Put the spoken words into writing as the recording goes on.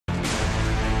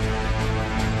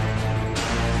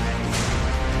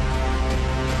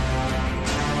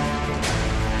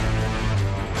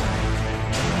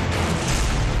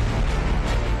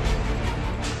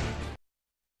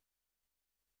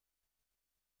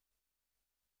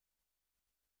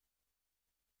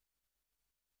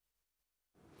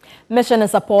Mission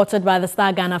is supported by the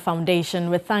Star Ghana Foundation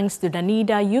with thanks to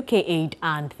Danida, UK Aid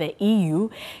and the EU.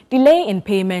 Delay in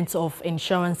payments of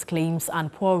insurance claims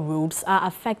and poor roads are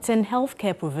affecting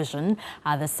healthcare provision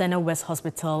at the Sene West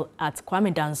Hospital at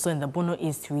Kwame Danso in the Bono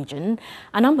East region.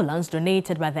 An ambulance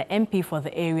donated by the MP for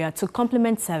the area to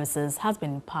complement services has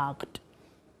been parked.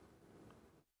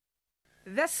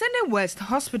 The Sene West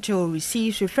Hospital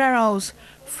receives referrals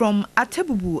from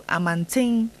Atebubu,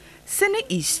 Amantin, Sene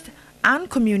East,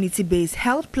 and community-based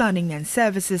health planning and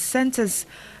services centers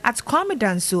at Kwame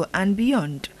Danso and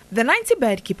beyond. The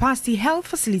 90-bed capacity health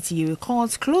facility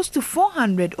records close to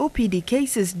 400 OPD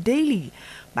cases daily,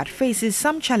 but faces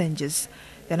some challenges.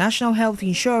 The National Health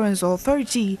Insurance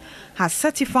Authority has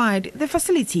certified the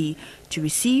facility to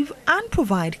receive and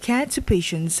provide care to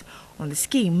patients on the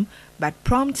scheme, but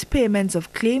prompt payments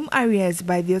of claim arrears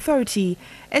by the authority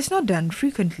is not done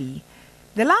frequently.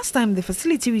 The last time the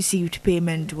facility received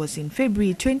payment was in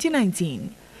February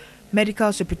 2019.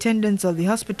 Medical superintendent of the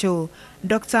hospital,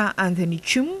 Dr. Anthony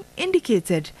Chum,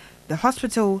 indicated the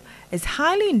hospital is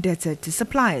highly indebted to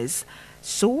suppliers,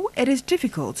 so it is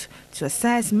difficult to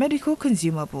assess medical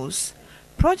consumables.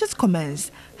 Project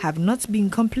comments have not been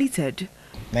completed.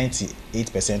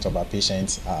 98% of our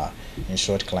patients are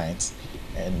insured clients,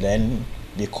 and then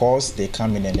because they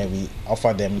come in and then we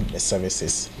offer them the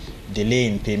services, delay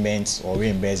in payments or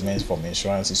reimbursements from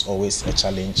insurance is always a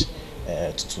challenge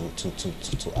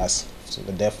to us. So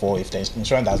therefore, if the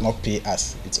insurance does not pay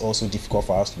us, it's also difficult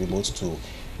for us to be able to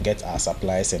get our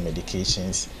supplies and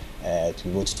medications to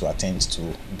be able to attend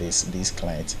to these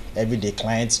clients. Everyday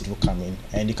clients do come in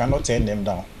and you cannot turn them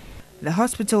down. The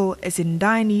hospital is in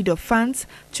dire need of funds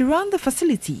to run the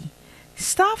facility.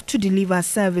 Staff to deliver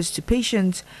service to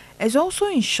patients is also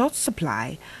in short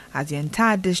supply, as the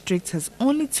entire district has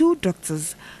only 2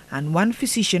 doctors and 1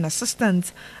 physician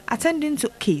assistant attending to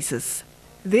cases.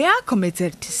 They are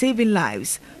committed to saving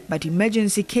lives, but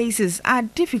emergency cases are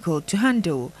difficult to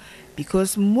handle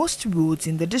because most roads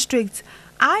in the district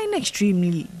are in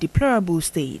extremely deplorable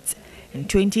state. In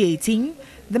 2018,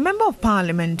 the Member of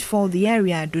Parliament for the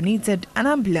area donated an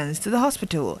ambulance to the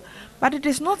hospital, but it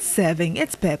is not serving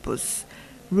its purpose.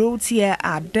 Roads here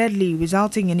are deadly,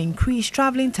 resulting in increased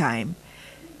traveling time.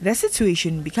 The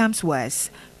situation becomes worse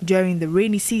during the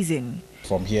rainy season.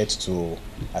 From here to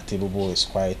Atebubu is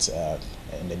quite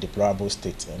in a deplorable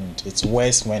state, and it's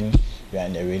worse when we are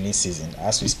in the rainy season.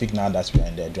 As we speak now that we are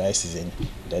in the dry season,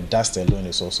 the dust alone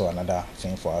is also another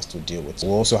thing for us to deal with. We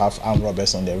also have armed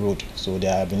robbers on the road, so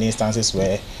there have been instances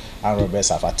where armed robbers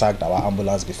have attacked our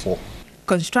ambulance before.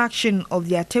 Construction of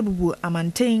the Atebubu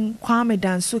Amantin Kwame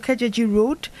Danso Kejeji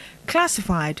Road,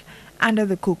 classified under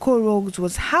the Cocoa Roads,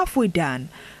 was halfway done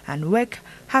and work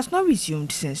has not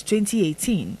resumed since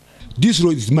 2018. This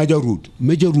road is major road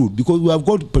because we have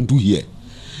got Pantu here.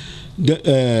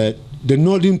 The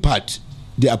northern part,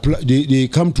 they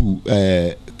come to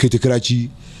Ketekarachi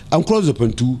and cross the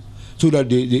Pantu so that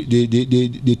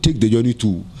they take the journey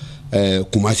to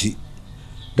Kumasi.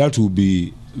 That will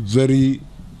be very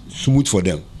smooth for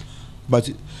them,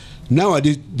 but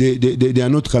nowadays they are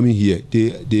not coming here.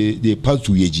 They pass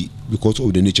to Yeji because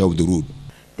of the nature of the road.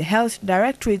 The Health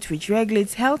Directorate, which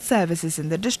regulates health services in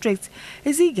the district,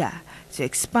 is eager to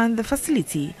expand the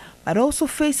facility, but also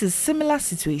faces similar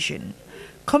situation.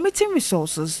 Committing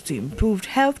resources to improved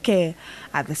health care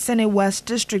at the Sene West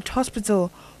District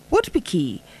Hospital would be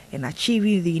key in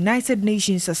achieving the United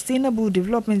Nations Sustainable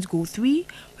Development Goal 3,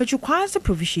 which requires the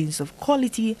provisions of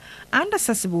quality and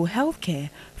accessible health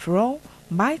care for all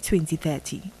by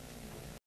 2030.